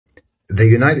The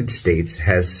United States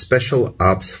has special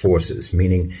ops forces,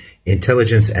 meaning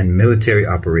intelligence and military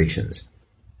operations,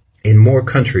 in more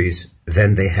countries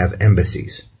than they have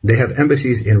embassies. They have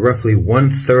embassies in roughly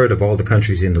 1/3 of all the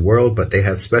countries in the world, but they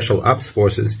have special ops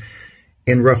forces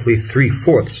in roughly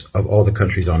 3/4 of all the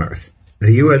countries on Earth.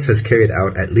 The U.S. has carried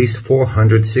out at least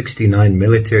 469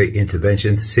 military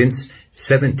interventions since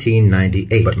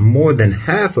 1798, but more than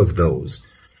half of those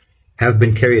have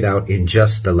been carried out in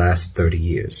just the last 30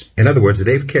 years. In other words,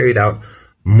 they've carried out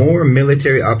more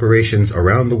military operations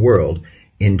around the world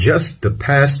in just the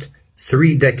past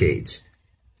 3 decades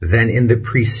than in the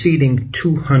preceding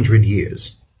 200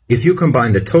 years. If you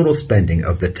combine the total spending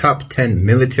of the top 10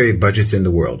 military budgets in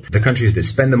the world, the countries that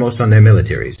spend the most on their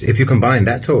militaries, if you combine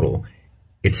that total,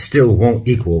 it still won't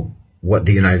equal what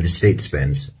the United States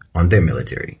spends on their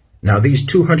military. Now, these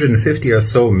 250 or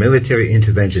so military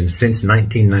interventions since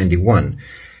 1991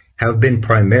 have been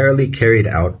primarily carried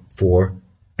out for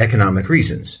economic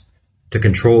reasons, to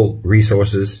control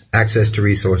resources, access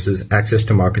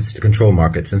to markets, to control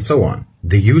markets, and so on.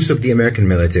 The use of the American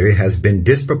military has been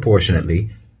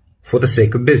disproportionately for the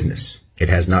sake of business. It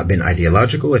has not been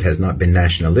ideological, it has not been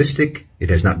nationalistic, it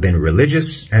has not been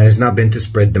religious, and it has not been to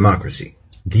spread democracy.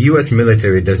 The U.S.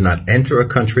 military does not enter a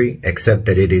country except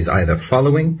that it is either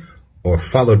following or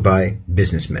followed by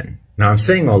businessmen. Now, I'm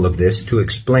saying all of this to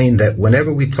explain that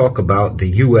whenever we talk about the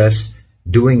U.S.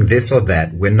 doing this or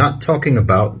that, we're not talking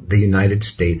about the United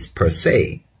States per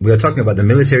se. We are talking about the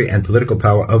military and political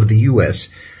power of the U.S.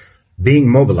 being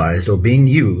mobilized or being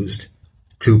used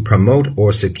to promote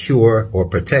or secure or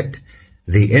protect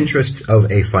the interests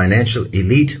of a financial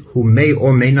elite who may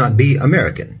or may not be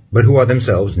American, but who are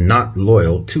themselves not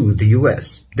loyal to the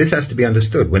U.S. This has to be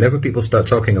understood. Whenever people start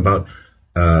talking about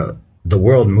the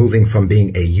world moving from being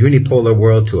a unipolar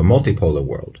world to a multipolar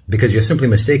world, because you're simply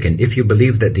mistaken if you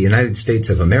believe that the United States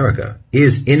of America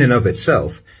is in and of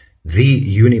itself the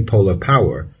unipolar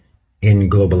power in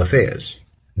global affairs.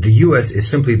 The U.S. is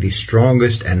simply the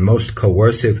strongest and most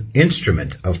coercive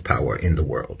instrument of power in the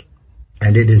world,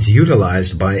 and it is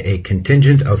utilized by a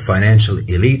contingent of financial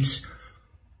elites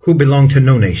who belong to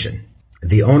no nation.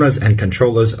 The owners and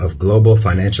controllers of global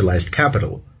financialized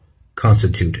capital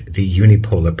constitute the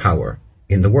unipolar power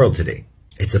in the world today.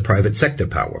 It's a private sector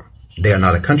power. They are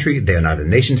not a country, they are not a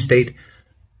nation state,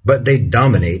 but they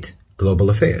dominate global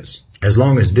affairs. As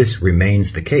long as this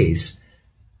remains the case,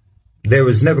 there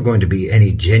is never going to be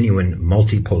any genuine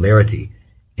multipolarity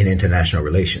in international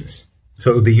relations.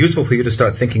 So it would be useful for you to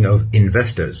start thinking of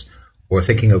investors or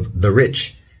thinking of the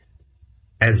rich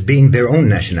as being their own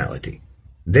nationality.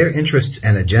 Their interests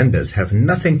and agendas have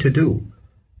nothing to do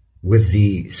with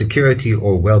the security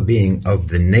or well-being of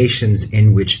the nations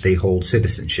in which they hold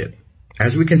citizenship.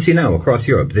 As we can see now across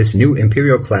Europe, this new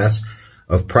imperial class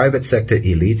of private sector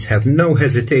elites have no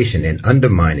hesitation in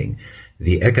undermining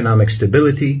the economic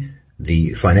stability,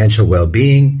 the financial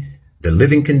well-being, the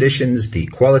living conditions, the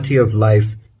quality of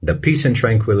life, the peace and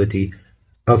tranquility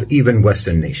of even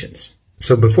Western nations.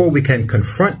 So before we can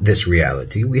confront this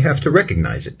reality, we have to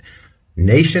recognize it.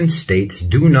 Nation states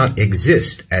do not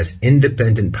exist as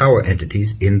independent power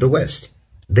entities in the West.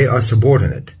 They are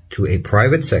subordinate to a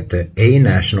private sector, a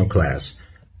national class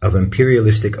of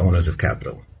imperialistic owners of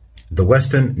capital. The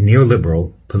Western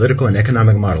neoliberal political and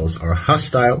economic models are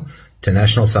hostile to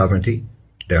national sovereignty,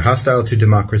 they're hostile to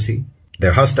democracy,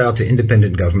 they're hostile to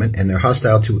independent government, and they're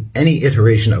hostile to any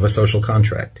iteration of a social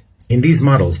contract. In these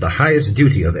models, the highest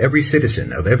duty of every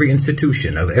citizen, of every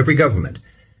institution, of every government,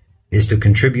 is to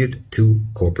contribute to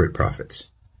corporate profits.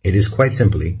 It is quite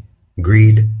simply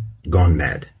greed gone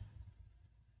mad.